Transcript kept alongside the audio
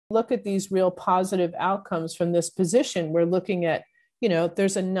look at these real positive outcomes from this position, we're looking at,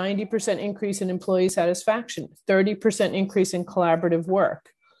 there's a 90% increase in employee satisfaction, 30% increase in collaborative work.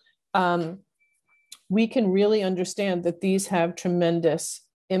 We can really understand that these have tremendous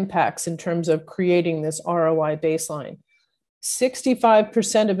impacts in terms of creating this ROI baseline.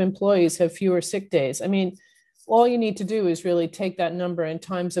 65% of employees have fewer sick days. I mean, all you need to do is really take that number and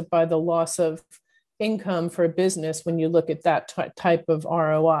times it by the loss of income for a business when you look at that type of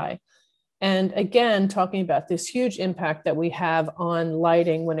ROI. And again, talking about this huge impact that we have on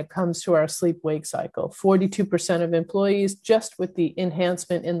lighting when it comes to our sleep-wake cycle. 42% of employees, just with the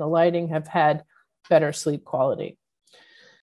enhancement in the lighting, have had better sleep quality.